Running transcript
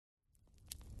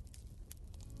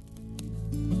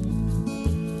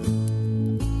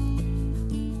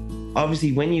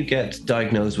Obviously, when you get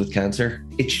diagnosed with cancer,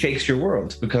 it shakes your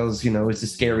world because, it's a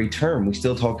scary term. We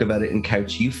still talk about it in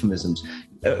couch euphemisms.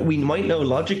 We might know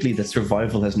logically that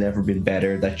survival has never been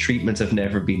better, that treatments have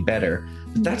never been better.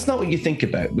 But that's not what you think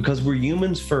about, because we're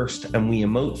humans first and we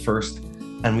emote first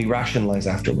and we rationalize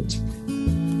afterwards.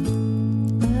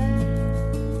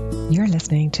 You're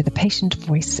listening to the Patient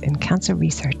Voice in Cancer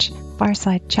Research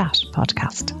Fireside Chat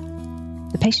podcast.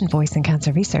 The Patient Voice in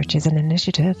Cancer Research is an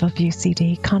initiative of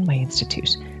UCD Conway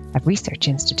Institute, a research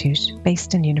institute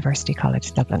based in University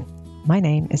College Dublin. My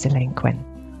name is Elaine Quinn.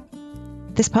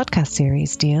 This podcast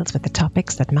series deals with the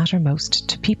topics that matter most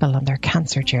to people on their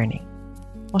cancer journey.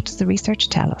 What does the research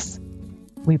tell us?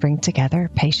 We bring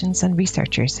together patients and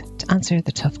researchers to answer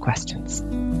the tough questions.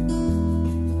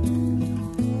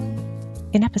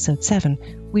 In episode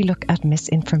 7, we look at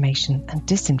misinformation and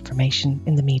disinformation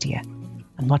in the media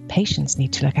and what patients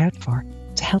need to look out for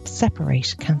to help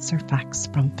separate cancer facts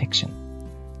from fiction.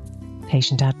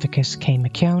 Patient advocate Kay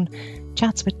McKeown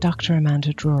chats with Dr.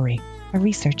 Amanda Drury, a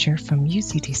researcher from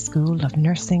UCD School of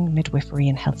Nursing, Midwifery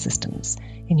and Health Systems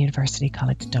in University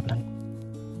College Dublin.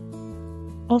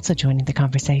 Also joining the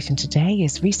conversation today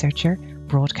is researcher,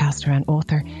 broadcaster and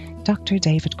author Dr.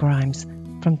 David Grimes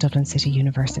from Dublin City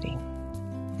University.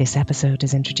 This episode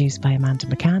is introduced by Amanda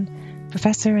McCann,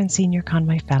 Professor and Senior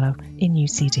Conway Fellow in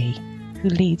UCD, who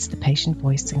leads the Patient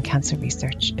Voice in Cancer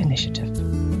Research initiative.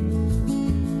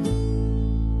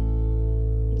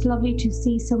 It's lovely to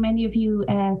see so many of you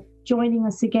joining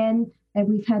us again.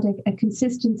 We've had a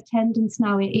consistent attendance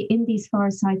now in these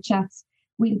fireside chats.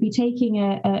 We'll be taking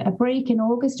a break in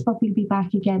August, but we'll be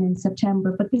back again in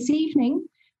September. But this evening,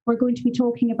 we're going to be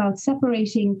talking about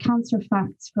separating cancer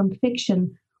facts from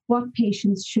fiction, what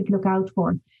patients should look out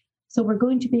for. So we're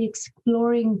going to be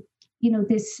exploring,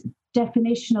 this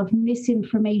definition of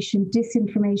misinformation,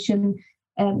 disinformation.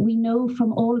 We know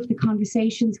from all of the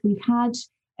conversations we've had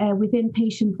within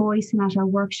Patient Voice and at our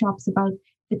workshops about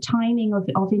the timing of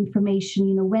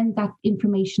information. When that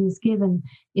information is given,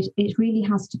 it really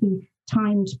has to be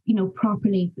timed,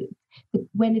 properly.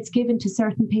 When it's given to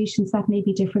certain patients, that may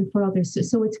be different for others.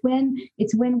 So it's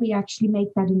when we actually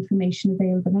make that information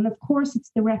available. And of course,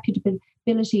 it's the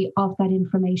reputability of that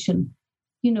information.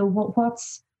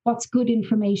 What's good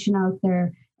information out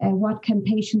there? What can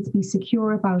patients be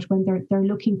secure about when they're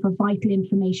looking for vital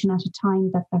information at a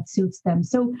time that suits them?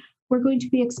 So we're going to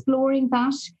be exploring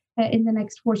that in the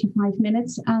next 45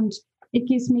 minutes. And it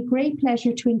gives me great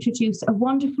pleasure to introduce a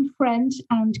wonderful friend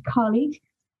and colleague,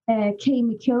 Kay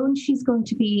McKeown. She's going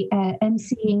to be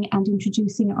emceeing and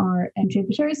introducing our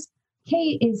contributors.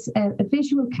 Kay is a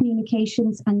visual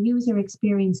communications and user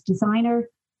experience designer,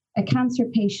 a cancer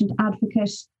patient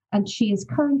advocate, and she is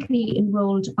currently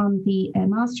enrolled on the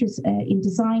Masters in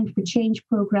Design for Change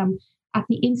programme at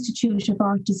the Institute of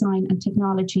Art, Design and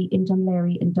Technology in Dún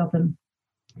Laoghaire in Dublin.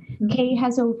 Kay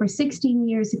has over 16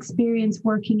 years experience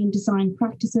working in design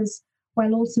practices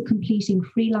while also completing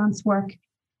freelance work.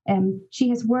 She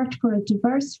has worked for a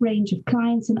diverse range of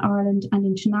clients in Ireland and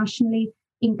internationally,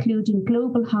 including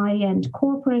global high-end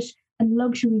corporate and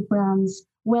luxury brands,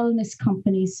 wellness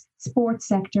companies, sports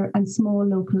sector and small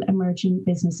local emerging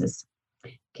businesses.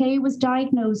 Kay was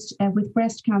diagnosed with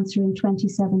breast cancer in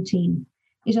 2017.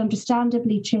 It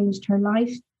understandably changed her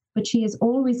life, but she has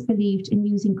always believed in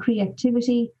using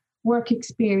creativity, work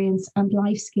experience and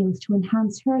life skills to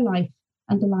enhance her life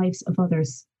and the lives of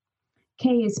others.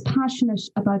 Kay is passionate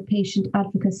about patient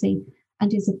advocacy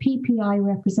and is a PPI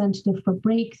representative for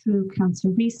Breakthrough Cancer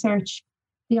Research,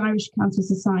 the Irish Cancer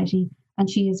Society, and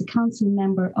she is a council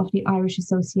member of the Irish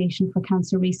Association for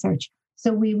Cancer Research.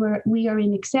 So we are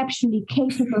in exceptionally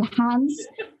capable hands.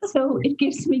 So it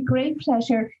gives me great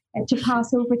pleasure to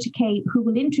pass over to Kay, who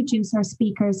will introduce our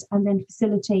speakers and then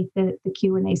facilitate the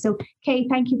Q&A. So Kay,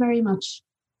 thank you very much.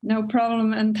 No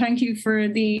problem. And thank you for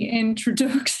the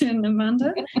introduction,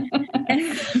 Amanda.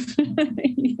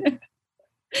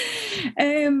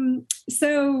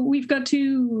 So we've got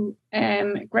two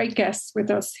great guests with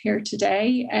us here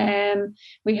today.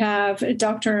 We have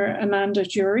Dr. Amanda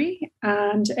Drury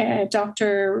and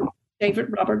Dr.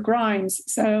 David Robert Grimes.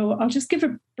 So I'll just give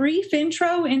a brief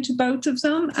intro into both of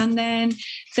them and then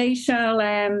they shall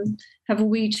have a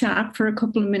wee chat for a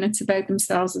couple of minutes about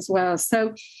themselves as well.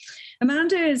 So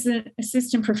Amanda is an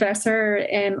assistant professor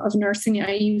of nursing at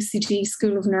UCD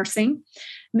School of Nursing,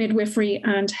 Midwifery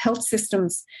and Health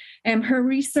Systems. Her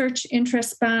research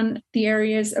interests span the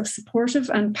areas of supportive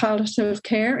and palliative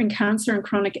care in cancer and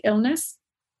chronic illness.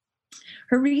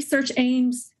 Her research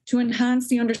aims to enhance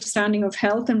the understanding of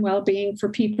health and well-being for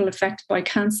people affected by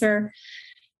cancer,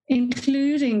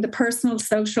 including the personal,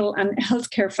 social and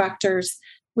healthcare factors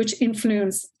which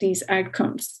influence these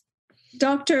outcomes.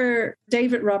 Dr.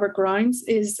 David Robert Grimes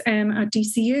is at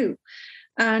DCU,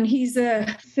 and he's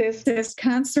a physicist,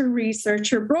 cancer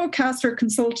researcher, broadcaster,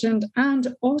 consultant,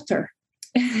 and author.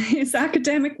 His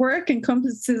academic work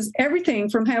encompasses everything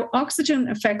from how oxygen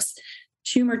affects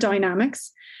tumor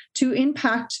dynamics to the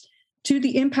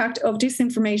impact of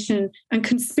disinformation and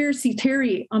conspiracy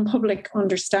theory on public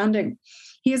understanding.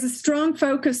 He has a strong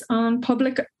focus on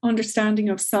public understanding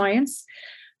of science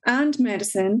and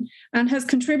medicine, and has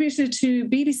contributed to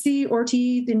BBC,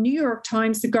 RTE, the New York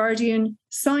Times, The Guardian,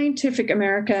 Scientific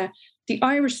America, the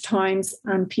Irish Times,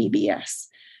 and PBS.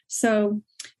 So,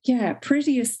 yeah,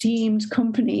 pretty esteemed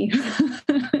company.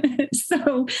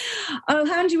 So I'll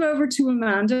hand you over to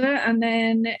Amanda, and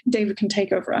then David can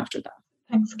take over after that.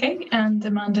 Thanks, Kay, and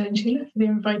Amanda and Sheila for the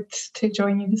invite to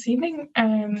join you this evening.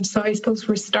 So I suppose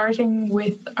we're starting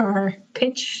with our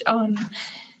pitch on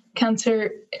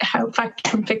cancer, how fact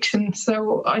from fiction.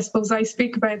 So I suppose I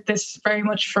speak about this very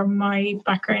much from my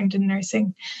background in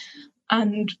nursing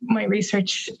and my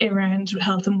research around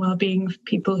health and well-being of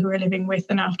people who are living with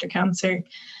and after cancer.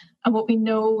 And what we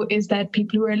know is that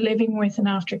people who are living with and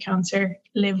after cancer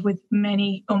live with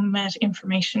many unmet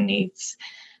information needs.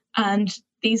 And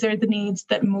these are the needs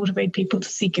that motivate people to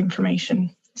seek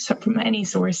information. So from any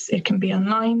source, it can be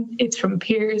online, it's from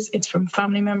peers, it's from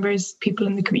family members, people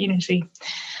in the community.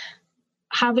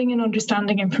 Having and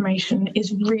understanding information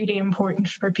is really important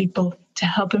for people to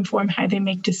help inform how they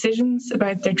make decisions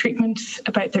about their treatment,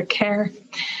 about their care.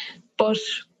 But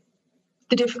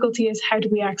the difficulty is, how do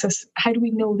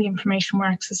we know the information we're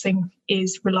accessing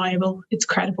is reliable, it's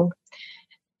credible?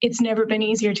 It's never been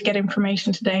easier to get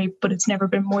information today, but it's never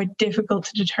been more difficult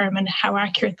to determine how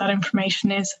accurate that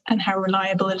information is and how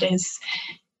reliable it is.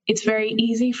 It's very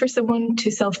easy for someone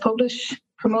to self-publish,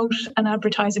 promote and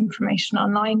advertise information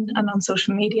online and on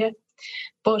social media.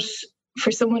 But for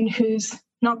someone who's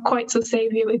not quite so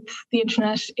savvy with the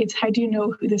internet, it's how do you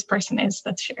know who this person is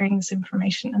that's sharing this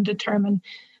information and determine,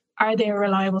 are they a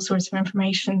reliable source of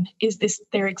information? Is this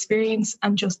their experience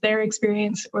and just their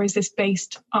experience, or is this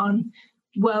based on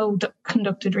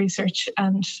well-conducted research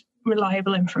and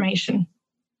reliable information?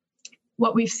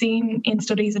 What we've seen in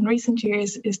studies in recent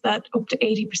years is that up to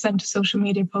 80% of social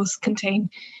media posts contain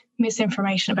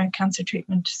misinformation about cancer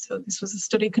treatment. So this was a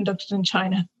study conducted in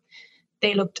China.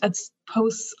 They looked at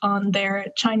posts on their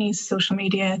Chinese social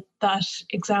media that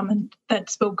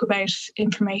spoke about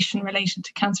information related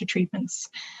to cancer treatments.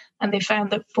 And they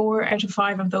found that 4 out of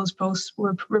 5 of those posts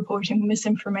were reporting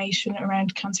misinformation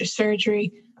around cancer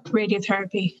surgery,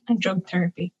 radiotherapy, and drug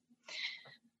therapy.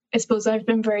 I suppose I've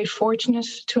been very fortunate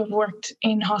to have worked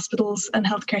in hospitals and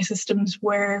healthcare systems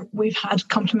where we've had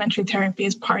complementary therapy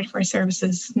as part of our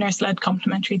services, nurse-led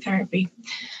complementary therapy.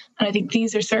 And I think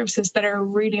these are services that are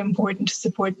really important to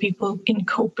support people in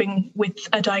coping with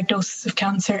a diagnosis of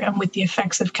cancer and with the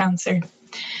effects of cancer.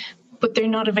 But they're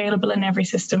not available in every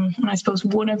system. And I suppose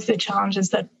one of the challenges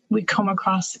that we come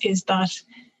across is that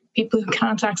people who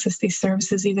can't access these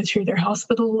services either through their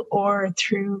hospital or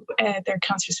through their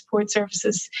cancer support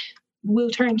services will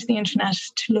turn to the internet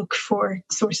to look for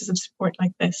sources of support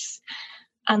like this.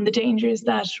 And the danger is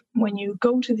that when you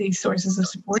go to these sources of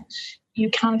support, you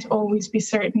can't always be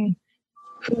certain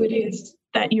who it is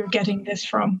that you're getting this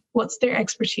from. What's their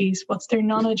expertise? What's their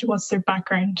knowledge? What's their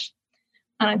background?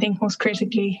 And I think most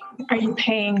critically, are you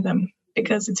paying them?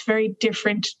 Because it's very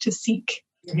different to seek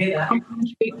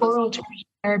complementary or alternative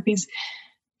therapies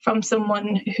from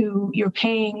someone who you're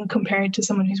paying compared to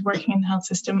someone who's working in the health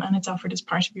system and it's offered as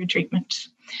part of your treatment.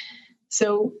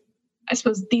 So I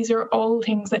suppose these are all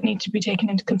things that need to be taken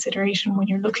into consideration when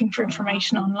you're looking for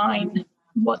information online.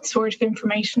 What sort of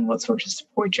information, what sort of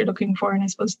support you're looking for. And I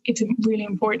suppose it's really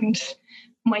important.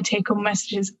 My take-home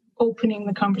message is opening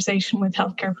the conversation with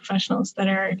healthcare professionals that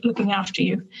are looking after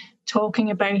you, talking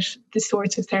about the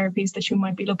sorts of therapies that you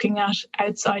might be looking at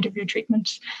outside of your treatment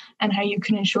and how you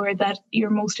can ensure that you're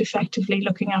most effectively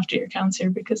looking after your cancer,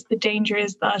 because the danger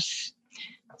is that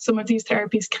some of these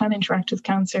therapies can interact with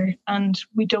cancer and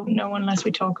we don't know unless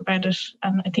we talk about it.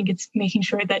 And I think it's making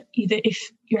sure that either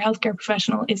if your healthcare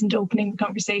professional isn't opening the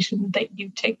conversation, that you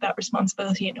take that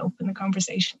responsibility and open the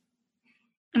conversation.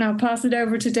 And I'll pass it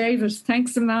over to David.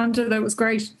 Thanks, Amanda. That was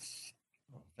great.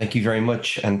 Thank you very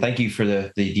much. And thank you for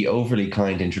the overly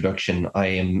kind introduction. I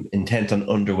am intent on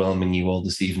underwhelming you all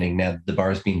this evening now that the bar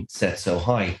has been set so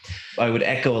high. I would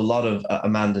echo a lot of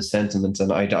Amanda's sentiments,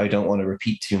 and I don't want to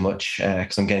repeat too much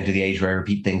because I'm getting to the age where I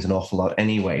repeat things an awful lot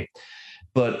anyway.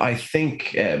 But I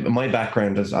think my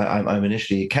background is I'm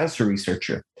initially a cancer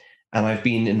researcher, and I've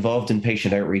been involved in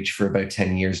patient outreach for about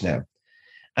 10 years now.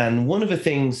 And one of the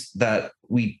things that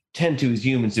we tend to as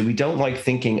humans do. We don't like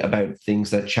thinking about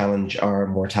things that challenge our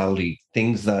mortality,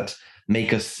 things that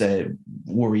make us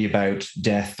worry about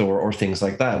death or things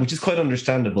like that, which is quite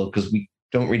understandable because we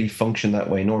don't really function that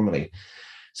way normally.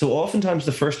 So oftentimes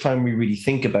the first time we really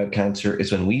think about cancer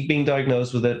is when we've been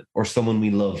diagnosed with it or someone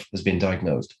we love has been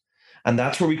diagnosed. And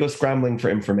that's where we go scrambling for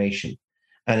information.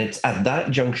 And it's at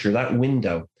that juncture, that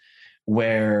window,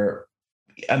 where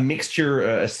a mixture,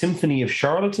 a symphony of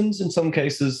charlatans in some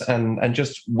cases and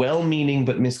just well-meaning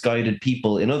but misguided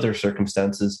people in other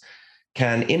circumstances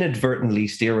can inadvertently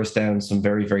steer us down some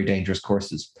very, very dangerous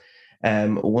courses.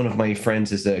 One of my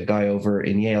friends is a guy over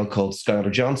in Yale called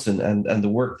Skylar Johnson, and the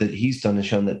work that he's done has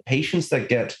shown that patients that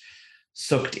get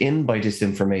sucked in by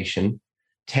disinformation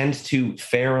tend to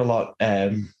fare a lot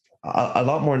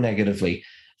more negatively.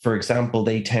 For example,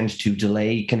 they tend to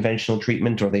delay conventional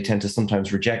treatment, or they tend to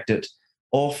sometimes reject it,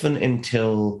 often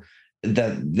until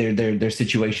that their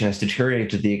situation has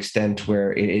deteriorated to the extent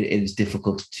where it is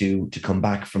difficult to come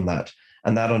back from that.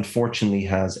 And that unfortunately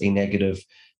has a negative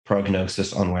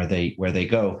prognosis on where they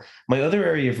go. My other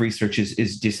area of research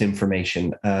is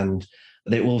disinformation, and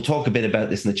we'll talk a bit about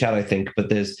this in the chat, I think, but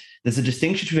there's a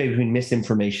distinction to be made between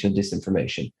misinformation and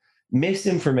disinformation.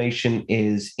 Misinformation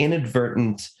is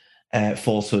inadvertent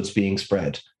falsehoods being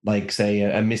spread, like, say,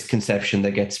 a misconception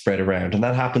that gets spread around, and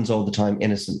that happens all the time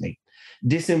innocently.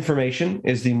 Disinformation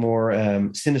is the more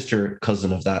sinister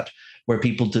cousin of that, where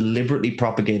people deliberately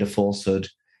propagate a falsehood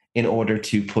in order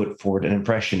to put forward an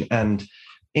impression. And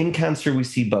in cancer, we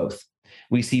see both.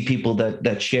 We see people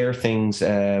that share things,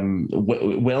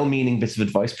 well-meaning bits of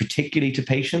advice, particularly to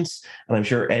patients. And I'm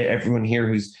sure everyone here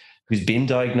who's been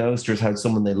diagnosed or has had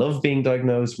someone they love being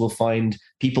diagnosed will find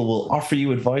people will offer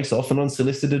you advice, often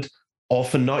unsolicited,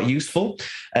 often not useful,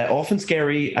 often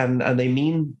scary, and they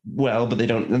mean well, but they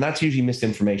don't. And that's usually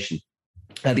misinformation.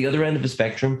 At the other end of the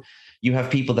spectrum, you have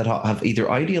people that have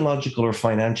either ideological or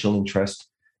financial interest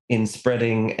in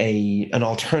spreading an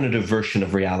alternative version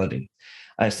of reality.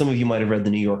 Some of you might have read the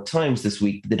New York Times this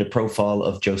week, did a profile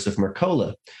of Joseph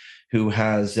Mercola, who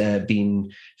has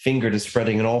been fingered as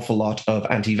spreading an awful lot of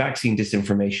anti-vaccine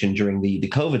disinformation during the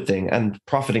COVID thing and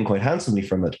profiting quite handsomely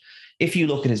from it. If you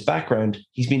look at his background,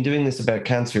 he's been doing this about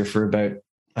cancer for about,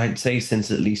 I'd say,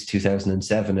 since at least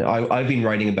 2007. I've been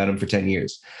writing about him for 10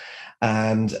 years.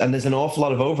 And there's an awful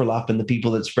lot of overlap in the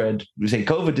people that spread, say,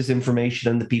 COVID disinformation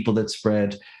and the people that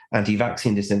spread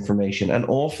anti-vaccine disinformation. And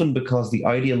often because the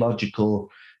ideological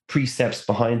precepts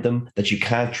behind them, that you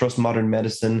can't trust modern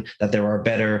medicine, that there are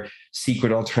better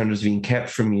secret alternatives being kept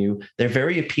from you, they're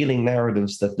very appealing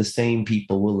narratives that the same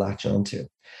people will latch onto.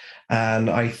 And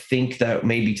I think that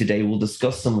maybe today we'll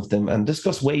discuss some of them and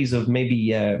discuss ways of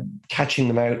maybe catching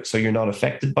them out so you're not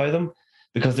affected by them.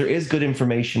 Because there is good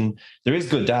information, there is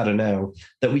good data now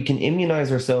that we can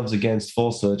immunize ourselves against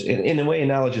falsehood in a way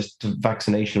analogous to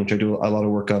vaccination, which I do a lot of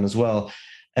work on as well.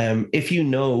 If you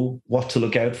know what to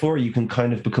look out for, you can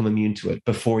kind of become immune to it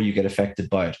before you get affected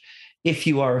by it. If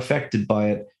you are affected by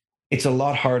it, it's a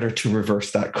lot harder to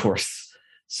reverse that course.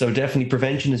 So definitely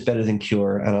prevention is better than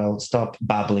cure. And I'll stop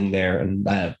babbling there and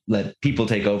let people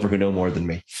take over who know more than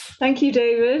me. Thank you,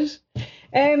 David.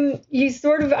 You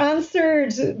sort of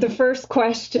answered the first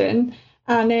question,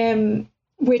 and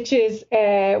which is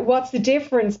what's the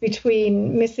difference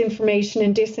between misinformation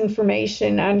and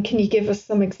disinformation, and can you give us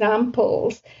some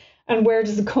examples, and where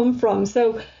does it come from?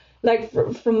 So, like,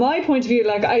 from my point of view,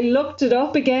 like, I looked it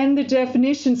up again, the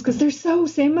definitions, because they're so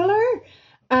similar,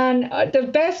 and the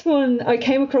best one I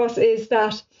came across is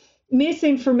that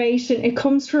misinformation, it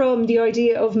comes from the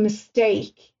idea of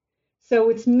mistake. So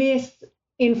it's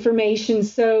misinformation,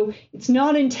 so it's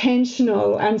not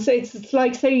intentional, and so it's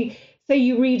like, say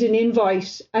you read an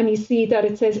invite and you see that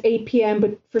it says 8 p.m,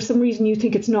 but for some reason you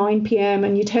think it's 9 p.m,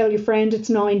 and you tell your friend it's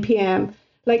 9 p.m.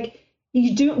 Like,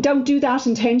 you don't do that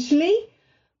intentionally.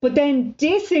 But then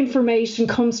disinformation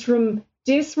comes from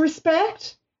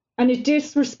disrespect, and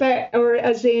or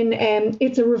as in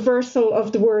it's a reversal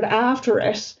of the word after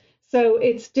it. So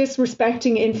it's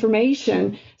disrespecting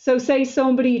information. So say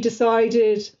somebody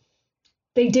decided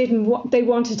they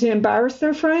wanted to embarrass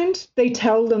their friend, they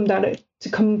tell them that to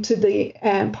come to the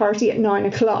party at 9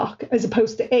 o'clock as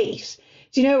opposed to 8.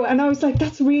 Do you know? And I was like,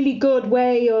 that's a really good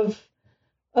way of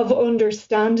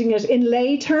understanding it in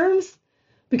lay terms,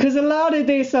 because a lot of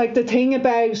this, like, the thing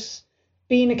about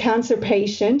being a cancer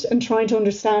patient and trying to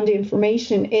understand the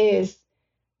information is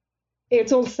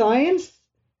it's all science,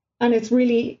 and it's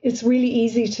really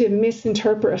easy to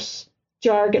misinterpret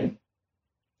jargon.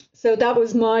 So that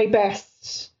was my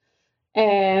best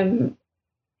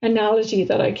analogy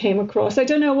that I came across. I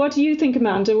don't know, what do you think,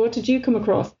 Amanda? What did you come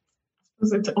across?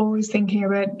 It's always thinking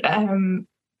about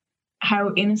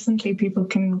how innocently people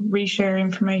can reshare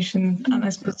information. And I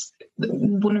suppose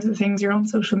one of the things, you're on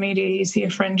social media, you see a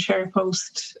friend share a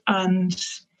post and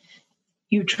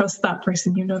you trust that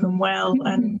person, you know them well,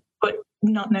 but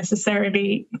not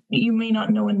necessarily, you may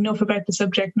not know enough about the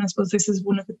subject. And I suppose this is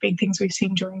one of the big things we've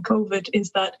seen during COVID,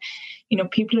 is that,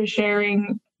 people are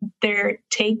sharing their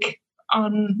take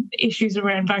on issues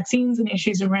around vaccines and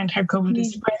issues around how COVID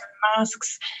is spread,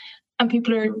 masks, and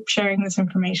people are sharing this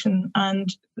information, and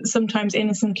sometimes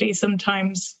innocently,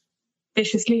 sometimes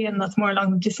viciously, and that's more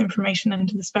along the disinformation end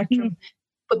of the spectrum.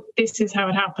 But this is how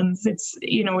it happens. It's,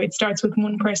 it starts with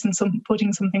one person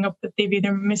putting something up that they've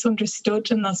either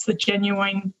misunderstood, and that's the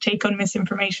genuine take on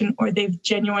misinformation, or they've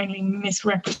genuinely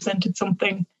misrepresented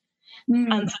something.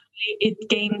 And suddenly it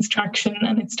gains traction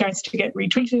and it starts to get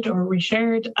retweeted or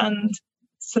reshared, and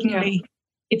suddenly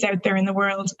it's out there in the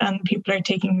world and people are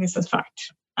taking this as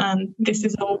fact. And this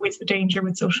is always the danger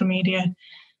with social media.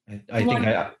 I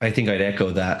think I'd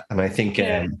echo that. And I think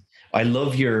I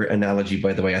love your analogy,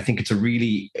 by the way. I think it's a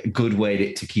really good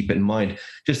way to keep it in mind.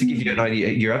 Just to give you an idea,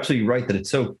 you're absolutely right that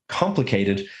it's so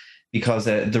complicated, because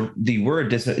the word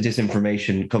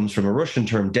disinformation comes from a Russian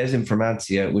term,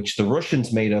 desinformatia, which the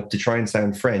Russians made up to try and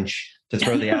sound French, to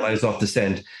throw the Allies off the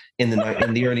scent in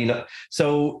the early.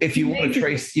 So if you want to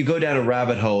trace, you go down a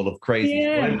rabbit hole of crazy.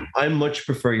 Yeah. I much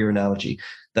prefer your analogy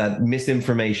that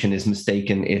misinformation is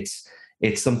mistaken. It's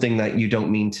something that you don't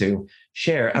mean to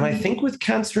share. And I think with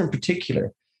cancer in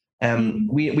particular,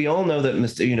 we all know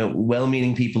that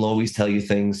well-meaning people always tell you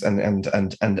things, and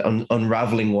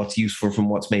unraveling what's useful from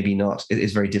what's maybe not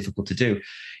is very difficult to do.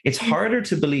 It's harder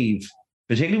to believe,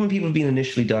 particularly when people have been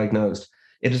initially diagnosed.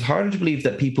 It is harder to believe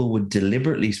that people would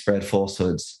deliberately spread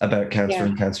falsehoods about cancer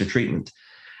and cancer treatment,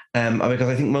 because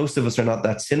I think most of us are not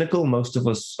that cynical. Most of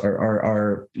us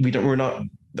our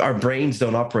brains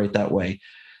don't operate that way.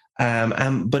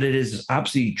 But it is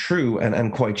absolutely true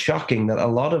and quite shocking that a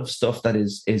lot of stuff that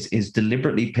is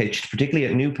deliberately pitched, particularly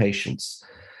at new patients,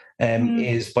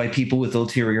 is by people with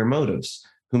ulterior motives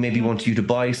who maybe want you to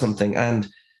buy something. And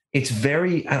it's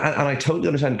very, and I totally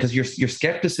understand, because your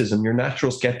skepticism, your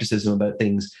natural skepticism about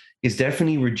things is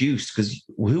definitely reduced, because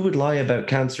who would lie about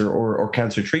cancer or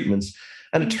cancer treatments?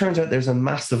 And it turns out there's a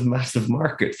massive, massive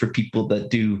market for people that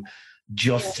do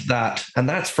just that. And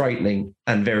that's frightening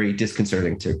and very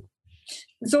disconcerting too.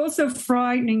 It's also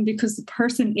frightening because the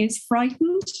person is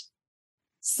frightened.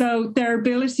 So their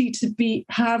ability to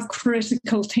have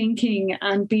critical thinking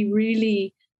and be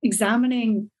really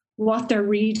examining what they're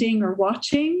reading or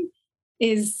watching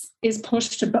is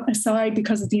pushed aside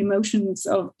because of the emotions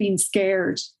of being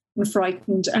scared and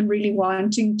frightened and really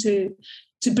wanting to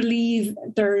believe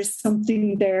there is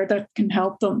something there that can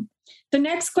help them. The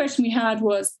next question we had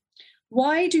was,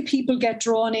 why do people get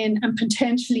drawn in and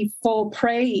potentially fall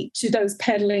prey to those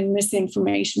peddling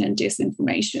misinformation and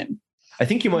disinformation? I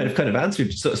think you might have kind of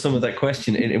answered some of that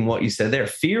question in what you said there.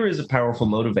 Fear is a powerful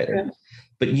motivator,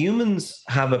 but humans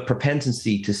have a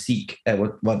propensity to seek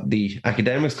what the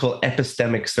academics call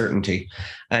epistemic certainty.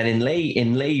 And in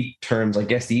lay terms, I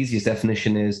guess the easiest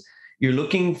definition is you're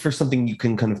looking for something you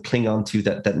can kind of cling on to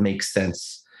that makes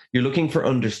sense. You're looking for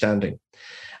understanding.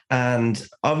 And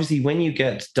obviously, when you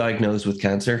get diagnosed with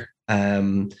cancer,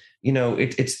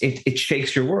 it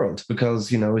shakes your world, because,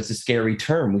 it's a scary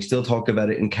term. We still talk about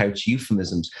it in couch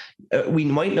euphemisms. We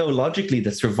might know logically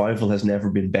that survival has never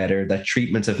been better, that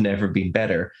treatments have never been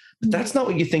better, but that's not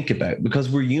what you think about, because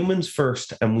we're humans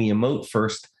first, and we emote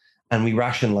first, and we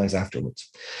rationalize afterwards.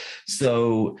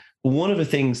 So one of the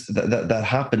things that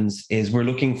happens is we're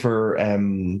looking for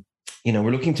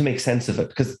we're looking to make sense of it,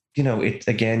 because, you're looking at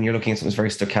something that's very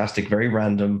stochastic, very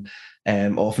random.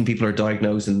 Often people are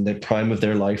diagnosed in the prime of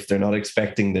their life. They're not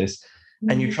expecting this.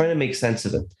 And you're trying to make sense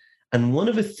of it. And one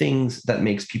of the things that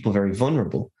makes people very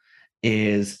vulnerable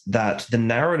is that the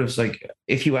narratives, like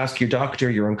if you ask your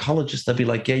doctor, your oncologist, they'll be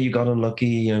like, yeah, you got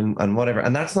unlucky and whatever.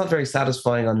 And that's not very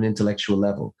satisfying on an intellectual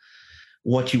level.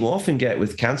 What you often get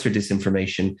with cancer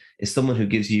disinformation is someone who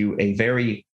gives you a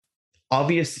very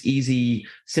obvious, easy,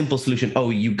 simple solution.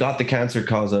 Oh, you got the cancer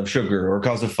cause of sugar or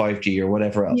cause of 5G or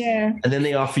whatever else. Yeah. And then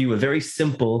they offer you a very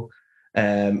simple,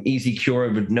 easy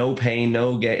cure with no pain,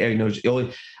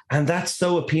 and that's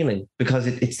so appealing because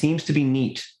it seems to be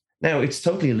neat. Now, it's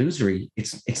totally illusory.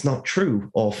 It's not true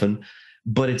often,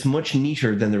 but it's much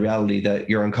neater than the reality that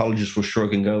your oncologist will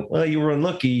shrug and go, well, you were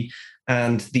unlucky,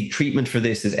 and the treatment for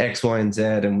this is X, Y, and Z,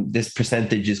 and this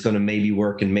percentage is going to maybe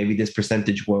work, and maybe this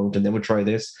percentage won't, and then we'll try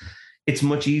this. It's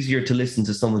much easier to listen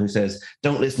to someone who says,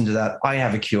 don't listen to that. I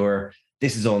have a cure.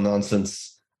 This is all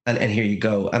nonsense. And here you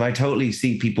go. And I totally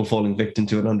see people falling victim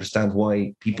to it and understand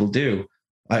why people do.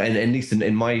 And at least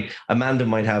in my, Amanda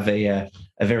might have a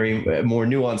very more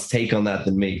nuanced take on that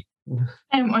than me.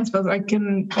 I suppose I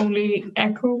can only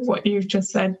echo what you've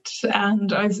just said,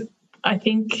 and I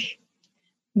think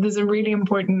there's a really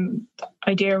important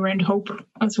idea around hope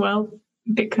as well,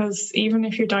 because even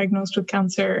if you're diagnosed with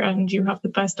cancer and you have the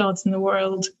best odds in the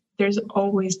world, there's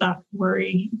always that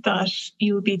worry that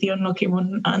you'll be the unlucky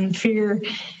one, and fear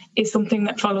is something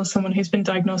that follows someone who's been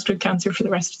diagnosed with cancer for the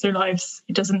rest of their lives.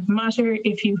 It doesn't matter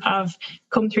if you have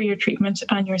come through your treatment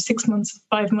and you're 6 months,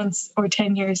 5 months, or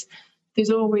 10 years, there's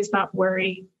always that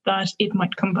worry that it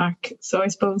might come back. So I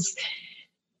suppose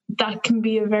that can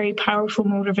be a very powerful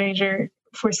motivator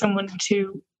for someone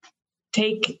to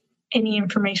take any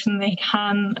information they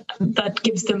can that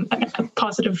gives them a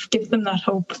positive, gives them that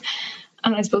hope.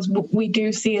 And I suppose we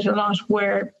do see it a lot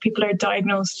where people are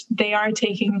diagnosed, they are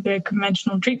taking the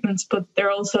conventional treatments, but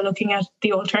they're also looking at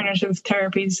the alternative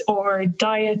therapies or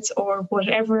diets or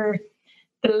whatever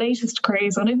the latest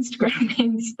craze on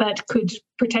Instagram is that could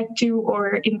protect you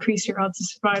or increase your odds of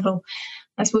survival.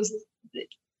 I suppose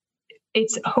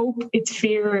it's hope, it's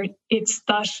fear, it's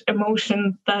that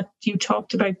emotion that you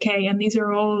talked about, Kay, and these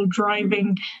are all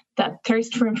driving that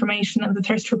thirst for information and the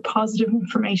thirst for positive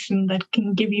information that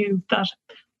can give you that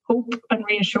hope and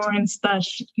reassurance that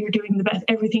you're doing the best,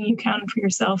 everything you can for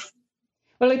yourself.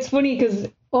 Well, it's funny because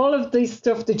all of this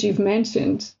stuff that you've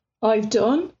mentioned, I've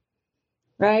done,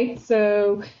 right?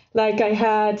 So like I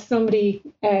had somebody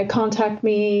contact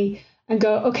me and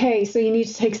go, okay, so you need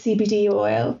to take CBD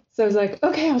oil. So I was like,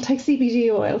 okay, I'll take CBD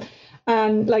oil.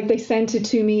 And like they sent it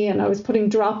to me and I was putting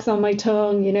drops on my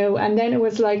tongue, you know, and then it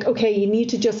was like, okay, you need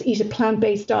to just eat a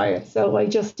plant-based diet. So I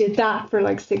just did that for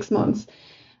like 6 months.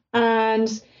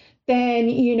 And then,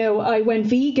 you know, I went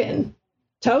vegan,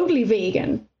 totally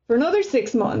vegan for another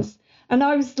 6 months. And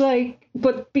I was like,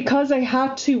 but because I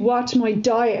had to watch my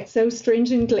diet so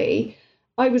stringently,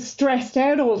 I was stressed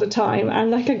out all the time.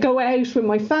 And like I'd go out with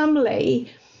my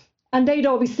family and they'd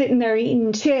all be sitting there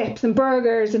eating chips and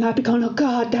burgers and I'd be going, oh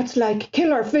God, that's like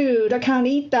killer food. I can't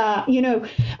eat that, you know.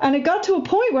 And it got to a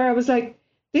point where I was like,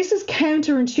 this is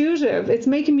counterintuitive. It's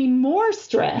making me more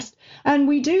stressed. And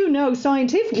we do know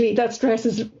scientifically that stress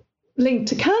is linked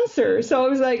to cancer. So I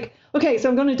was like, okay, so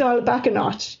I'm going to dial it back a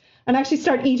notch and actually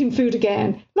start eating food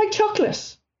again, like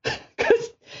chocolate. Because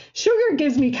sugar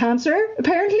gives me cancer,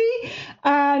 apparently.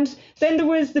 And then there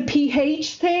was the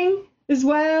pH thing as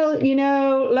well, you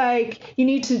know, like you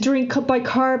need to drink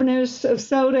bicarbonate of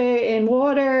soda in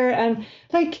water. And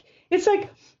like, it's like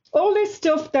all this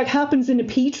stuff that happens in a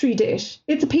petri dish.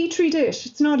 It's a petri dish.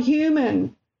 It's not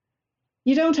human.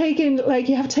 You don't take in, like,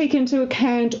 you have to take into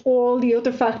account all the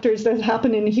other factors that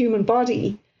happen in the human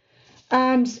body.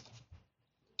 And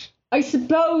I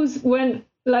suppose when,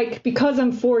 like, because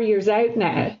I'm 4 years out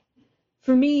now,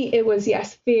 for me, it was,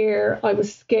 yes, fear. I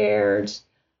was scared.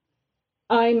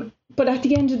 But at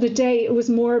the end of the day, it was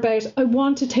more about, I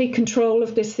want to take control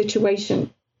of this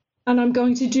situation and I'm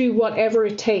going to do whatever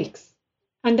it takes.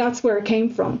 And that's where it came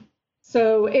from.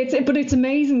 So it's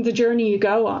amazing the journey you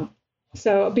go on.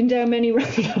 So I've been down many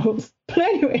rabbit holes. But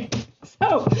anyway,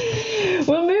 so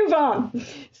we'll move on.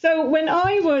 So when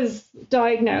I was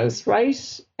diagnosed,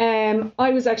 right,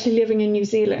 I was actually living in New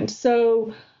Zealand.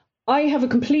 So I have a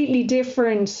completely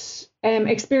different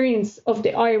experience of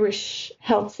the Irish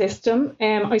health system.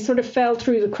 I sort of fell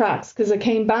through the cracks because I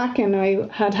came back and I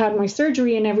had my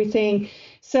surgery and everything.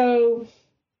 So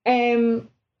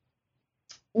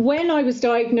when I was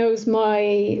diagnosed,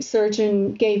 my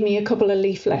surgeon gave me a couple of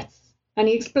leaflets and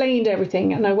he explained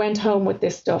everything and I went home with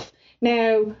this stuff.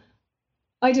 Now,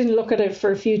 I didn't look at it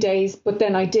for a few days, but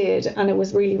then I did and it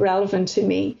was really relevant to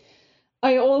me.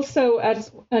 I also,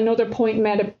 at another point,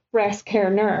 met a breast care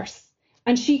nurse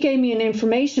and she gave me an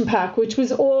information pack, which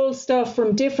was all stuff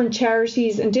from different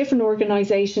charities and different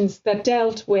organizations that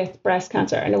dealt with breast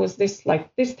cancer. And it was this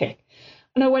thick.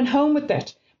 And I went home with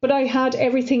it. But I had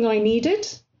everything I needed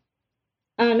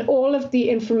and all of the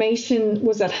information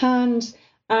was at hand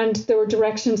and there were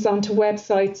directions onto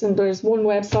websites. And there's one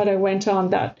website I went on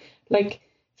that like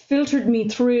filtered me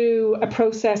through a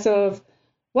process of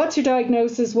what's your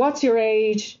diagnosis, what's your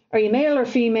age, are you male or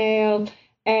female,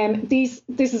 this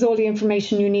is all the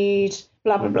information you need,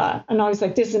 blah, blah, blah. And I was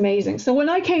like, this is amazing. So when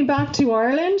I came back to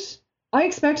Ireland, I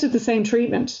expected the same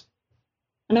treatment.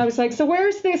 And I was like, so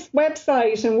where's this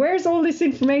website and where's all this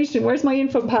information? Where's my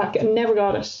info pack? And never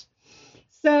got it.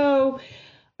 So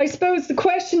I suppose the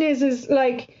question is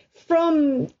like,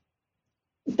 from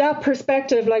that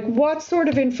perspective, like what sort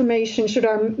of information should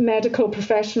our medical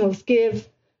professionals give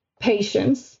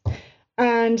patients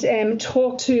and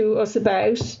talk to us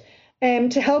about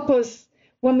to help us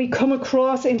when we come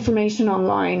across information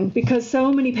online, because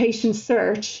so many patients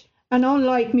search, and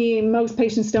unlike me, most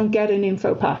patients don't get an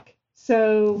info pack.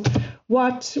 So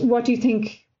what do you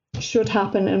think should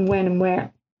happen, and when and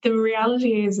where? The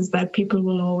reality is that people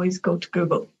will always go to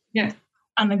Google. Yeah.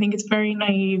 And I think it's very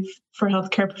naive for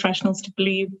healthcare professionals to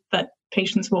believe that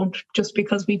patients won't, just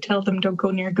because we tell them don't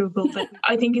go near Google. But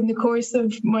I think in the course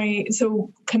of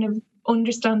kind of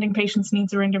understanding patients'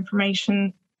 needs around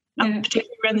information, and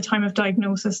particularly around the time of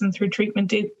diagnosis and through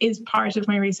treatment, it is part of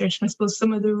my research. And I suppose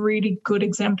some of the really good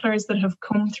exemplars that have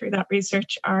come through that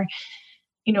research are,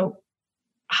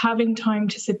 having time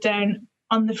to sit down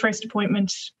on the first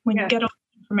appointment when you get all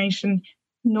the information.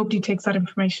 Nobody takes that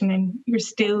information in. You're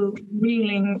still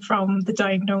reeling from the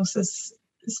diagnosis.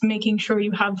 It's making sure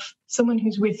you have someone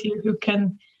who's with you who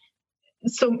can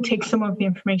take some of the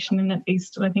information in at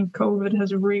least. And I think COVID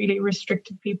has really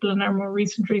restricted people, and our more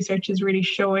recent research is really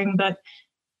showing that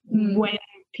when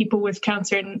people with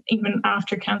cancer and even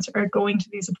after cancer are going to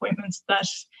these appointments, that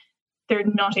they're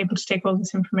not able to take all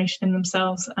this information in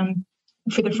themselves. And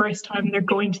for the first time, they're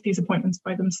going to these appointments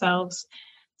by themselves.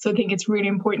 So I think it's really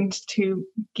important to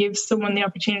give someone the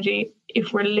opportunity,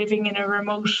 if we're living in a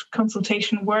remote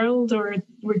consultation world, or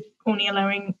we're only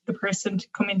allowing the person to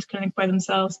come into clinic by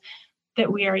themselves,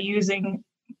 that we are using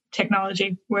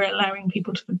technology. We're allowing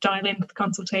people to dial into the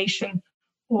consultation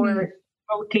or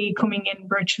remotely coming in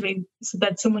virtually so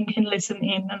that someone can listen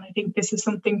in. And I think this is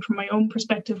something from my own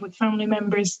perspective with family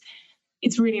members.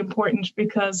 It's really important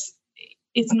because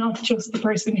it's not just the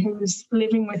person who's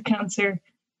living with cancer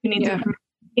who needs information.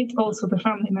 It's also the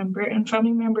family member, and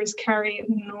family members carry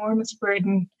an enormous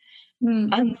burden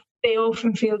and they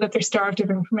often feel that they're starved of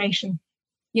information.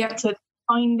 So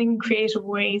finding creative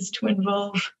ways to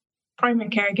involve primary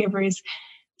caregivers,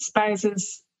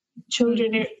 spouses,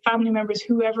 children, family members,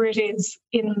 whoever it is,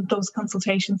 in those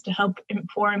consultations to help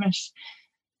inform it.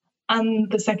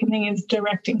 And the second thing is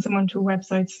directing someone to a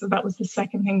website. So that was the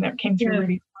second thing that came through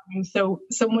really strongly. So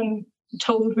someone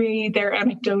told me their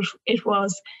anecdote. It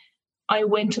was, I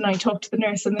went and I talked to the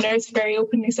nurse, and the nurse very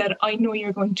openly said, I know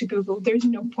you're going to Google. There's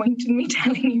no point in me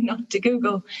telling you not to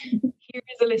Google. Here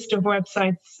is a list of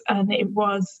websites. And it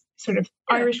was sort of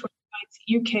Irish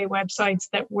websites, UK websites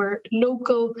that were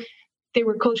local. They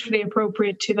were culturally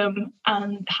appropriate to them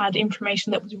and had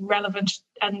information that was relevant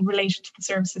and related to the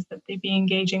services that they'd be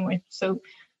engaging with. So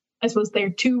I suppose there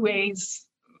are two ways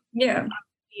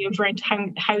around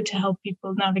how to help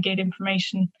people navigate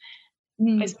information.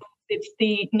 I suppose it's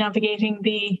the navigating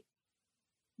the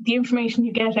information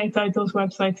you get outside those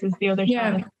websites is the other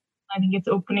challenge. I think it's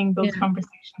opening those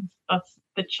conversations. That's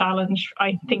the challenge,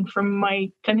 I think, from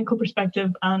my clinical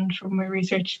perspective and from my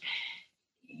research.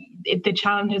 The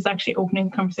challenge is actually opening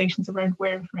conversations around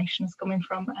where information is coming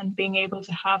from and being able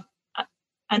to have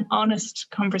an honest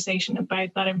conversation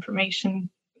about that information.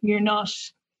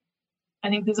 I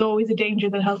think there's always a danger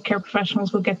that healthcare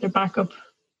professionals will get their back up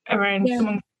around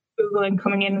someone Google and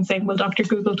coming in and saying, well, Dr.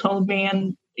 Google told me,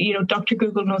 and Dr.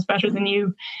 Google knows better than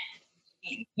you.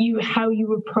 How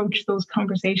you approach those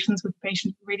conversations with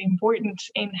patients is really important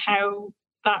in how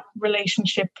that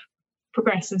relationship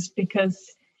progresses,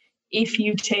 because if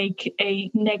you take a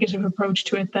negative approach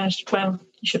to it, that, well,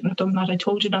 you shouldn't have done that, I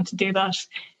told you not to do that,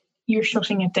 you're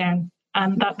shutting it down.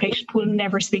 And that patient will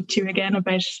never speak to you again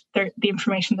about the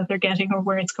information that they're getting or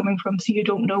where it's coming from. So you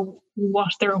don't know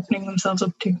what they're opening themselves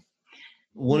up to.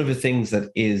 One of the things that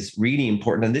is really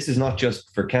important, and this is not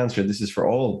just for cancer, this is for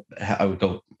all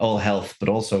health, but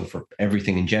also for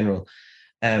everything in general.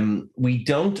 We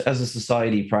don't, as a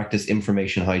society, practice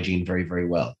information hygiene very, very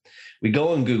well. We go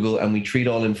on Google and we treat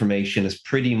all information as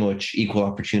pretty much equal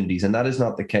opportunities, and that is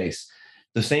not the case.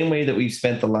 The same way that we've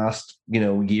spent the last,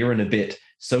 year and a bit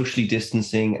socially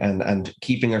distancing and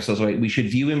keeping ourselves away, we should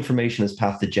view information as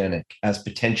pathogenic, as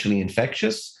potentially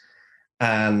infectious,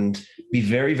 and be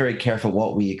very, very careful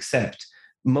what we accept.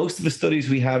 Most of the studies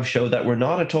we have show that we're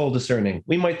not at all discerning.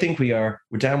 We might think we are,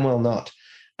 we're damn well not.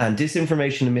 And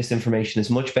disinformation and misinformation is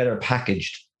much better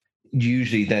packaged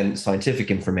usually than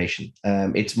scientific information.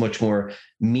 It's much more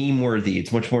meme-worthy.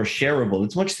 It's much more shareable.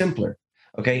 It's much simpler.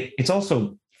 Okay. It's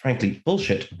also, frankly,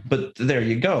 bullshit, but there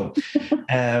you go.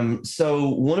 So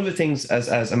one of the things,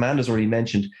 as Amanda's already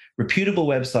mentioned, reputable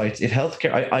websites, if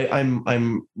healthcare,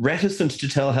 I'm reticent to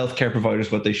tell healthcare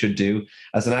providers what they should do.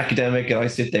 As an academic, and I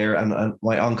sit there and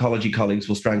my oncology colleagues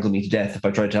will strangle me to death if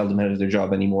I try to tell them how to do their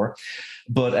job anymore.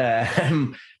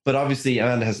 But obviously,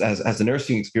 Amanda has a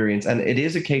nursing experience, and it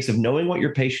is a case of knowing what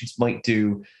your patients might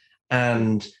do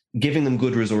and giving them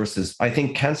good resources. I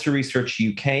think Cancer Research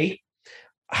UK,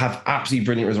 have absolutely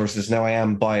brilliant resources. Now, I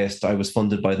am biased. I was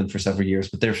funded by them for several years,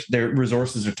 but their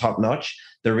resources are top notch.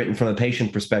 They're written from a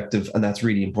patient perspective, and that's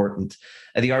really important.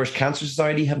 The Irish Cancer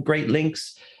Society have great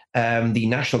links. The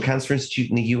National Cancer Institute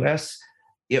in the US,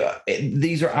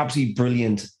 these are absolutely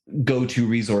brilliant go-to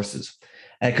resources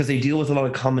because they deal with a lot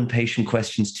of common patient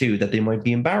questions too that they might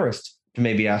be embarrassed to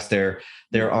maybe ask their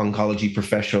oncology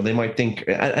professional. They might think,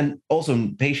 and also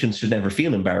patients should never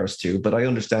feel embarrassed too, but I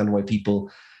understand why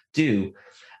people do.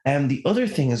 And the other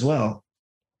thing as well,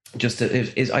 just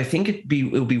is I think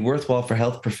it would be worthwhile for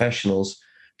health professionals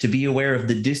to be aware of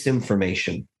the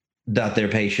disinformation that their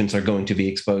patients are going to be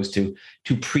exposed to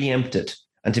preempt it,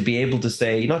 and to be able to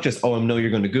say, not just, oh, I know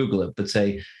you're going to Google it, but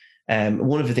say,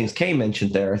 one of the things Kay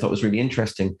mentioned there I thought was really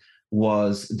interesting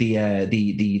was the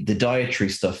dietary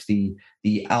stuff, the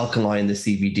alkaline, the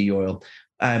CBD oil.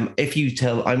 If you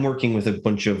tell, I'm working with a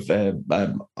bunch of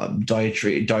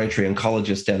dietary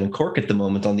oncologists down in Cork at the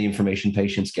moment on the information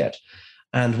patients get.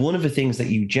 And one of the things that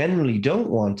you generally don't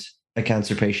want a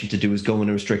cancer patient to do is go on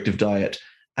a restrictive diet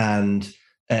and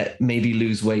maybe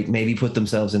lose weight, maybe put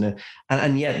themselves in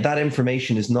and yet that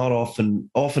information is not often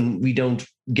we don't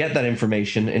get that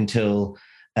information until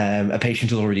a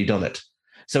patient has already done it.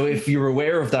 So if you're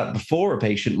aware of that before a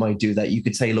patient might do that, you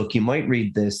could say, look, you might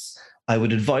read this. I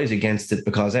would advise against it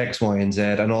because X, Y, and Z.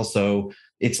 And also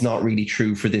it's not really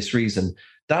true for this reason.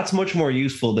 That's much more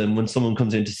useful than when someone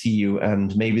comes in to see you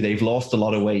and maybe they've lost a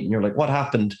lot of weight and you're like, what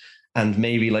happened? And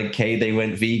maybe like Kay, they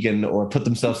went vegan or put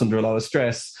themselves under a lot of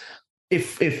stress.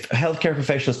 If healthcare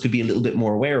professionals could be a little bit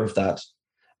more aware of that,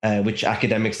 which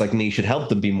academics like me should help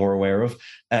them be more aware of,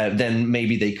 then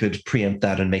maybe they could preempt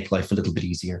that and make life a little bit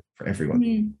easier for everyone.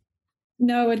 Mm.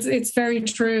 No, it's very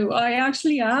true. I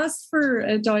actually asked for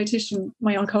a dietitian,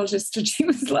 my oncologist, and she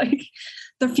was like,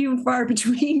 they're few and far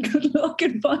between. Good luck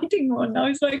in finding one. I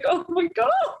was like, oh my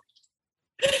God.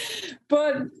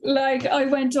 But like I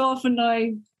went off and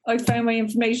I found my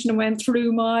information and went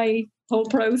through my whole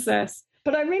process.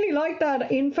 But I really like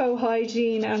that info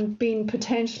hygiene and being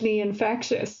potentially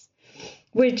infectious,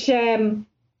 which, in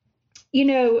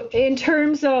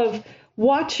terms of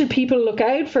what should people look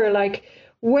out for, like,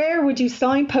 where would you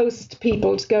signpost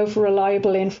people to go for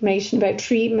reliable information about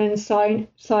treatments, side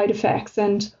effects,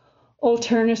 and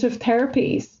alternative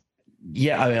therapies?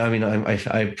 Yeah, I mean,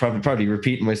 I probably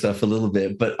repeating myself a little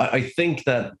bit, but I think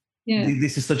that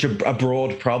this is such a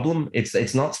broad problem.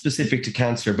 It's not specific to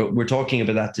cancer, but we're talking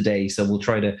about that today, so we'll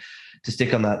try to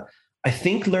stick on that. I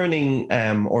think learning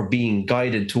or being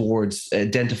guided towards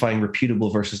identifying reputable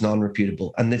versus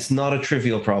non-reputable, and it's not a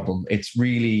trivial problem. It's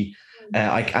really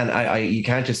you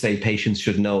can't just say patients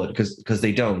should know it because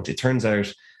they don't. It turns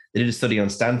out they did a study on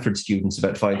Stanford students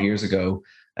about 5 years ago,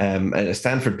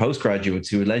 Stanford postgraduates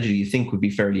who allegedly you think would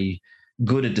be fairly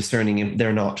good at discerning.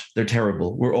 They're not. They're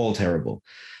terrible. We're all terrible.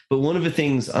 But one of the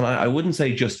things, and I wouldn't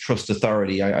say just trust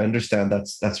authority. I understand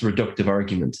that's reductive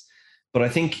argument, but I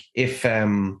think if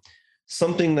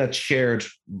something that's shared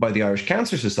by the Irish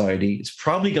Cancer Society is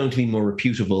probably going to be more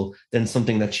reputable than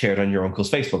something that's shared on your uncle's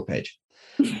Facebook page.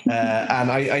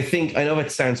 And I think, I know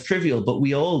it sounds trivial, but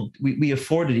we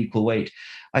afford it equal weight.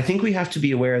 I think we have to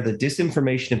be aware that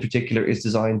disinformation in particular is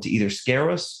designed to either scare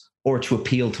us or to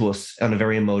appeal to us on a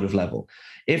very emotive level.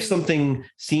 If something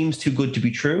seems too good to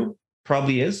be true,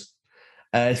 probably is.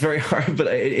 It's very hard, but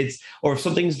or if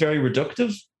something's very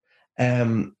reductive,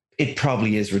 it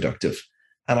probably is reductive.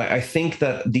 And I think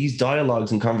that these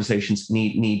dialogues and conversations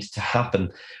need to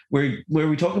happen. Where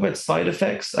we talk about side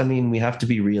effects, I mean, we have to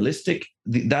be realistic.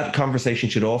 That conversation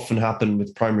should often happen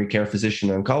with primary care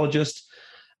physician and oncologist,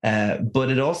 but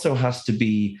it also has to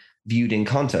be viewed in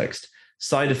context.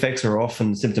 Side effects are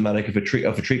often symptomatic of a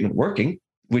treatment working,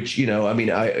 which,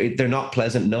 they're not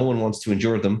pleasant. No one wants to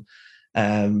endure them.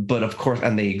 But of course,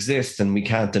 and they exist and we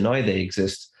can't deny they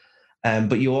exist.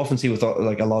 But you often see with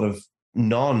like a lot of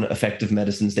non-effective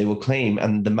medicines, they will claim,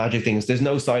 and the magic thing is there's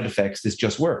no side effects, this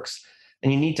just works.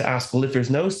 And you need to ask, well, if there's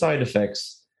no side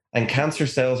effects and cancer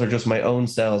cells are just my own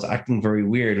cells acting very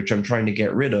weird, which I'm trying to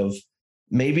get rid of,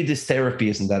 maybe this therapy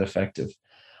isn't that effective.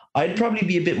 I'd probably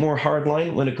be a bit more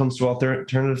hardline when it comes to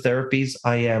alternative therapies.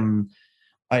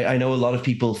 I know a lot of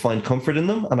people find comfort in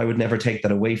them, and I would never take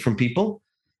that away from people.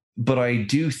 But I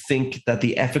do think that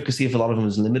the efficacy of a lot of them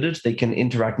is limited. They can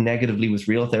interact negatively with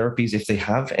real therapies if they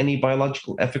have any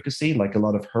biological efficacy, like a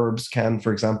lot of herbs can,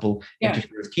 for example,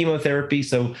 interfere with chemotherapy.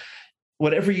 So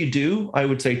whatever you do, I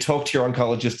would say talk to your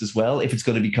oncologist as well if it's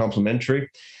going to be complementary.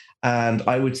 And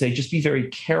I would say just be very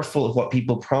careful of what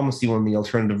people promise you on the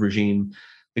alternative regime,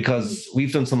 because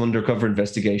we've done some undercover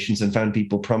investigations and found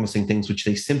people promising things which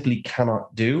they simply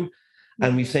cannot do.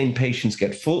 And we've seen patients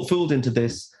get fooled into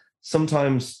this.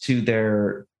 sometimes to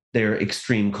their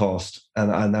extreme cost.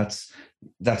 And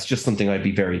that's just something I'd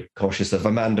be very cautious of.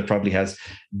 Amanda probably has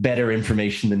better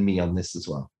information than me on this as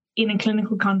well. In a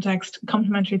clinical context,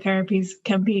 complementary therapies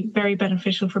can be very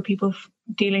beneficial for people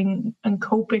dealing and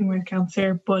coping with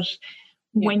cancer. But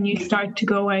when you start to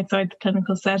go outside the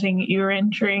clinical setting, you're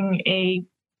entering a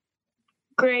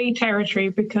grey territory,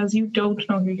 because you don't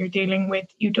know who you're dealing with.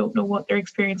 You don't know what their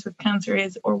experience with cancer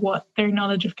is or what their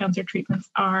knowledge of cancer treatments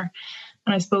are.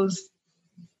 And I suppose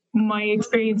my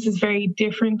experience is very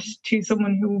different to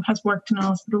someone who has worked in a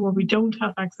hospital where we don't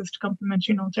have access to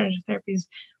complementary and alternative therapies.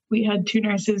 We had 2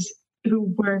 nurses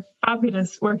who were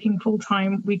fabulous, working full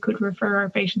time. We could refer our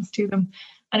patients to them.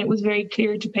 And it was very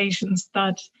clear to patients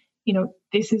that,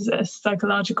 this is a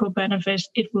psychological benefit.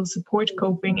 It will support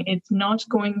coping. It's not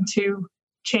going to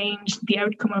change the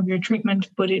outcome of your treatment,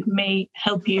 but it may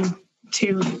help you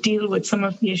to deal with some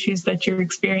of the issues that you're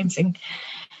experiencing.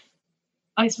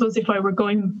 I suppose if I were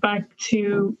going back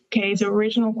to Kay's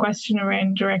original question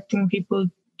around directing people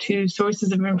to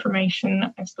sources of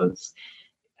information, I suppose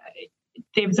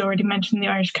David's already mentioned the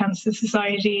Irish Cancer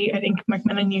Society. I think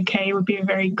Macmillan UK would be a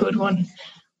very good one.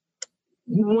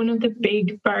 One of the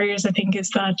big barriers, I think, is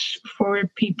that for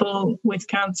people with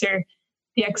cancer,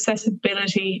 the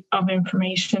accessibility of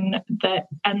information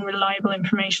and reliable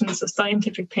information, so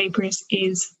scientific papers,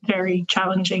 is very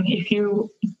challenging. If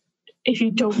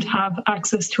you don't have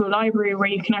access to a library where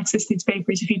you can access these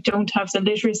papers, if you don't have the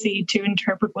literacy to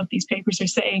interpret what these papers are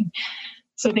saying.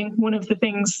 So I think one of the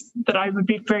things that I would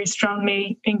be very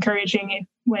strongly encouraging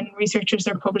when researchers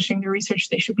are publishing their research,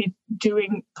 they should be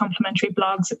doing complementary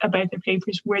blogs about their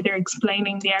papers where they're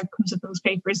explaining the outcomes of those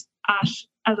papers at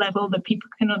a level that people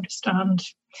can understand.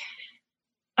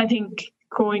 I think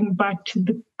going back to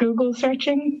the Google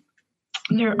searching,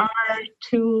 there are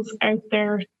tools out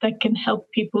there that can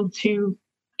help people to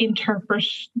interpret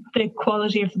the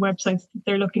quality of the websites that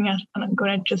they're looking at, and I'm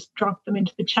going to just drop them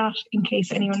into the chat in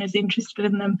case anyone is interested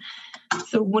in them.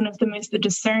 So one of them is the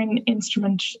Discern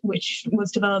instrument, which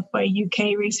was developed by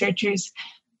UK researchers,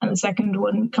 and the second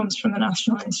one comes from the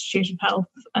National Institute of Health,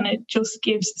 and it just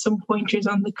gives some pointers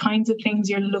on the kinds of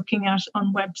things you're looking at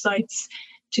on websites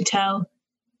to tell,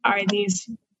 are these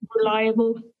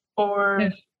reliable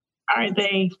or are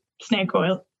they snake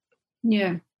oil?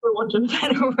 Yeah. For want of a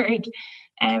better word.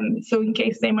 So in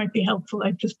case they might be helpful,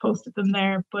 I've just posted them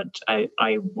there. But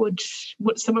I would,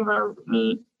 what some of our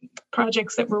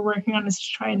projects that we're working on is to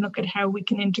try and look at how we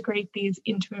can integrate these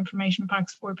into information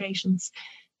packs for patients,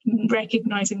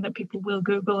 recognizing that people will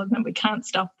Google and that we can't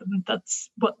stop them. That's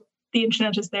what the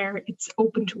internet is there. It's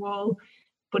open to all,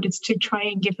 but it's to try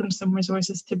and give them some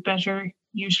resources to better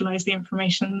utilize the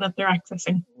information that they're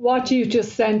accessing. What you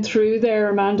just sent through there,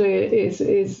 Amanda,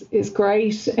 is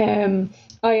great.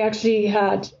 I actually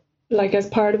had, as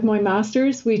part of my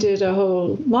master's, we did a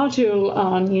whole module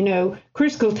on,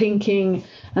 critical thinking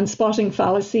and spotting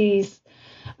fallacies.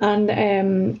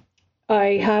 And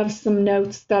I have some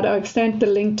notes that I've sent the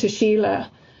link to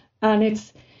Sheila. And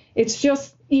it's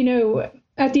just,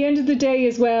 at the end of the day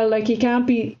as well, you can't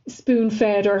be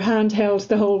spoon-fed or handheld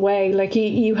the whole way.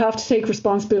 You have to take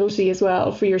responsibility as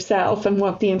well for yourself and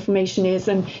what the information is,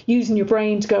 and using your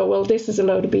brain to go, well, this is a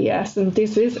load of BS and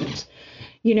this isn't,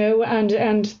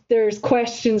 and there's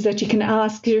questions that you can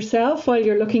ask yourself while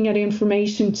you're looking at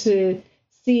information to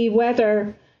see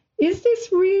whether, is this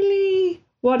really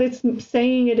what it's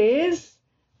saying it is,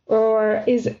 or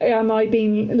am I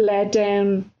being led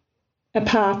down a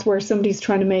path where somebody's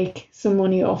trying to make some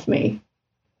money off me?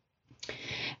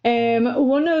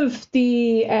 One of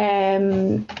the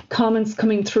comments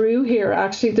coming through here,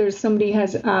 actually, there's somebody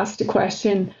has asked a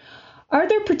question. Are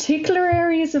there particular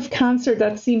areas of cancer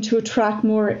that seem to attract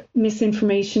more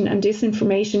misinformation and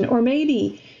disinformation, or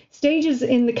maybe stages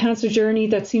in the cancer journey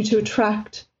that seem to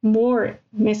attract more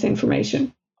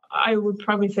misinformation? I would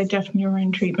probably say definitely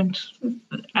around treatment.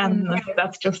 And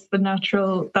that's just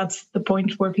that's the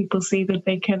point where people see that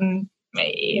they can,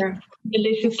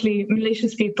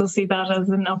 malicious people see that as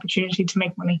an opportunity to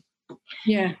make money.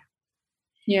 Yeah.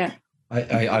 Yeah.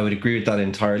 I would agree with that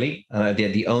entirely.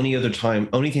 The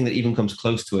only thing that even comes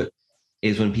close to it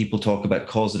is when people talk about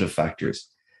causative factors.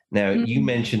 Now, you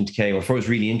mentioned, Kay, what was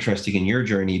really interesting in your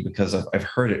journey, because I've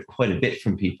heard it quite a bit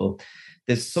from people,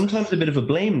 there's sometimes a bit of a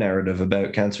blame narrative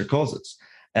about cancer causes.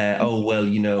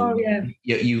 You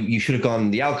should have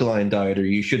gone the alkaline diet, or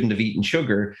you shouldn't have eaten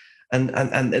sugar.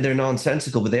 And they're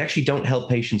nonsensical, but they actually don't help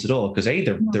patients at all, because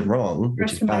they're wrong,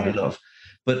 which is bad enough.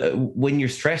 But when you're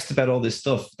stressed about all this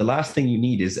stuff, the last thing you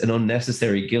need is an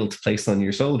unnecessary guilt placed on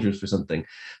your soldiers for something.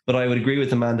 But I would agree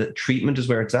with Amanda, treatment is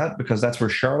where it's at, because that's where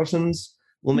charlatans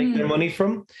will make their money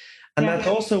from. And that's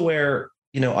also where,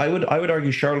 I would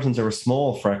argue charlatans are a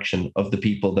small fraction of the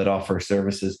people that offer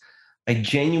services. I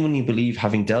genuinely believe,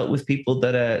 having dealt with people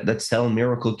that sell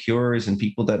miracle cures and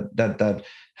people that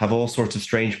have all sorts of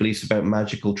strange beliefs about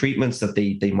magical treatments that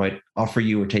they might offer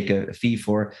you or take a fee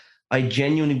for, I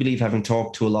genuinely believe, having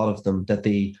talked to a lot of them, that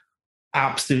they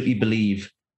absolutely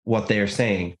believe what they're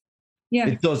saying. Yeah.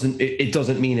 It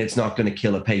doesn't mean it's not going to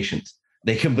kill a patient.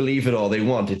 They can believe it all they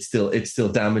want. It's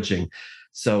still damaging.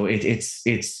 So I'd say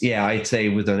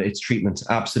it's treatment,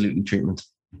 absolutely treatment.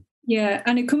 Yeah,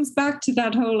 and it comes back to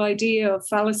that whole idea of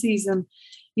fallacies and,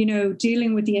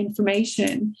 dealing with the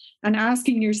information and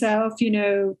asking yourself,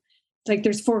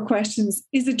 there's 4 questions.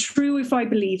 Is it true if I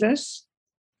believe it?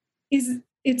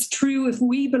 It's true if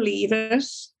we believe it?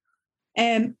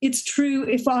 It's true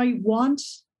if I want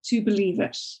to believe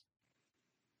it.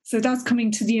 So that's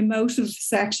coming to the emotive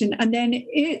section. And then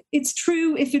it's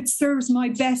true if it serves my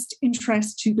best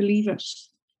interest to believe it.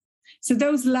 So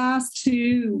those last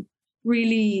 2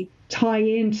 really tie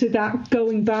into that,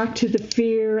 going back to the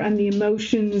fear and the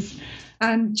emotions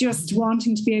and just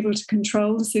wanting to be able to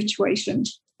control the situation.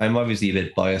 I'm obviously a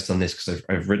bit biased on this because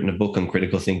I've written a book on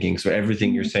critical thinking. So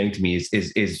everything you're saying to me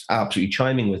is absolutely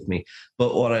chiming with me.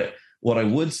 But what I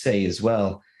would say as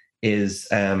well is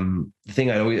the thing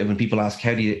I always, when people ask,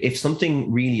 if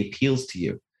something really appeals to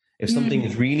you, if something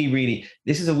is really, really,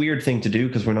 this is a weird thing to do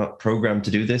because we're not programmed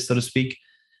to do this, so to speak,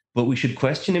 but we should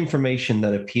question information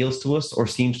that appeals to us or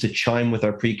seems to chime with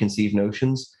our preconceived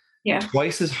notions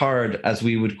twice as hard as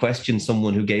we would question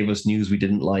someone who gave us news we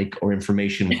didn't like or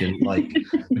information we didn't like,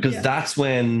 because that's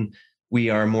when we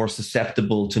are more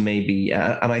susceptible to maybe,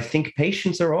 and I think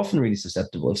patients are often really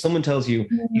susceptible. If someone tells you,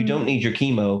 you don't need your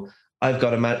chemo, I've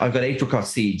got apricot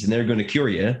seeds and they're going to cure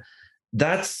you,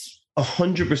 that's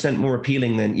 100% more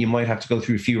appealing than you might have to go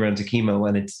through a few rounds of chemo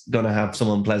and it's going to have some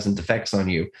unpleasant effects on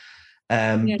you.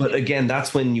 But again,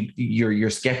 that's when your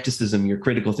skepticism, your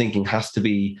critical thinking has to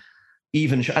be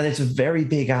even, and it's a very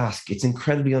big ask. It's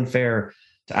incredibly unfair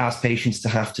to ask patients to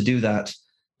have to do that.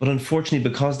 But unfortunately,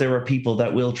 because there are people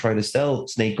that will try to sell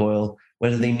snake oil,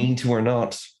 whether they mean to or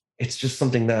not, it's just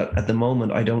something that at the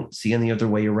moment, I don't see any other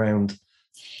way around.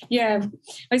 Yeah,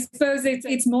 I suppose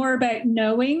it's more about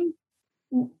knowing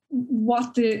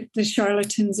what the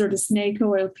charlatans or the snake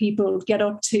oil people get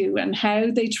up to and how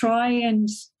they try and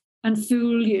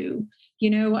fool you,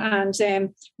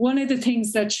 and one of the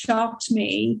things that shocked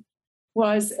me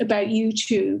was about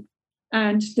YouTube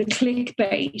and the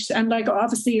clickbait. And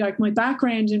obviously my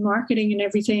background in marketing and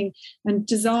everything and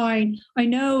design, I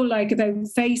know about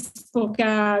Facebook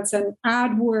ads and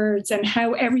AdWords and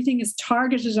how everything is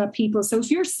targeted at people. So if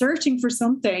you're searching for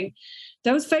something,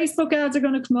 those Facebook ads are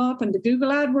going to come up and the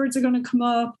Google AdWords are going to come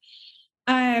up.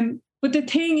 But the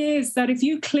thing is that if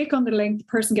you click on the link, the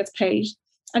person gets paid.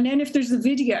 And then if there's a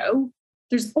video,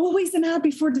 there's always an ad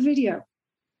before the video.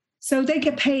 So they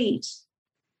get paid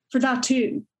for that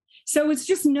too. So it's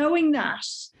just knowing that.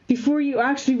 Before you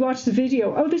actually watch the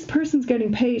video, this person's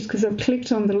getting paid because I've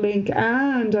clicked on the link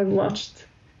and I've watched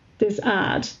this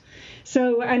ad.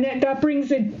 So, and that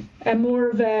brings a more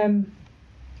of a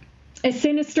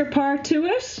sinister part to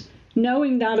it,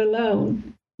 knowing that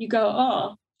alone. You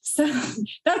go, so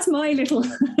that's my little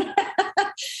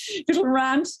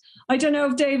rant. I don't know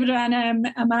if David and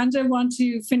Amanda want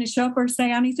to finish up or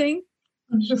say anything.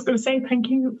 I was just going to say thank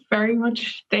you very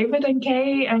much, David and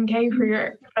Kay, for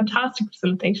your fantastic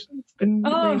facilitation. It's been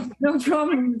no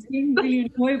problem. It's been really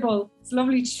enjoyable. It's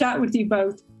lovely to chat with you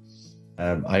both.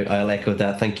 I'll echo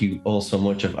that. Thank you all so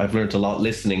much. I've learned a lot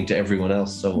listening to everyone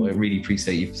else, so I really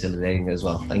appreciate you facilitating as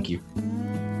well. Thank you.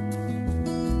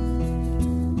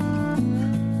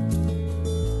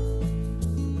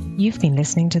 You've been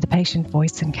listening to the Patient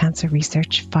Voice in Cancer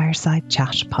Research Fireside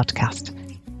Chat podcast.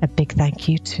 A big thank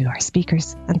you to our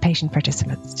speakers and patient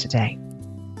participants today.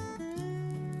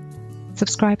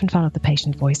 Subscribe and follow the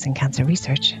Patient Voice in Cancer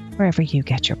Research wherever you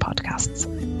get your podcasts.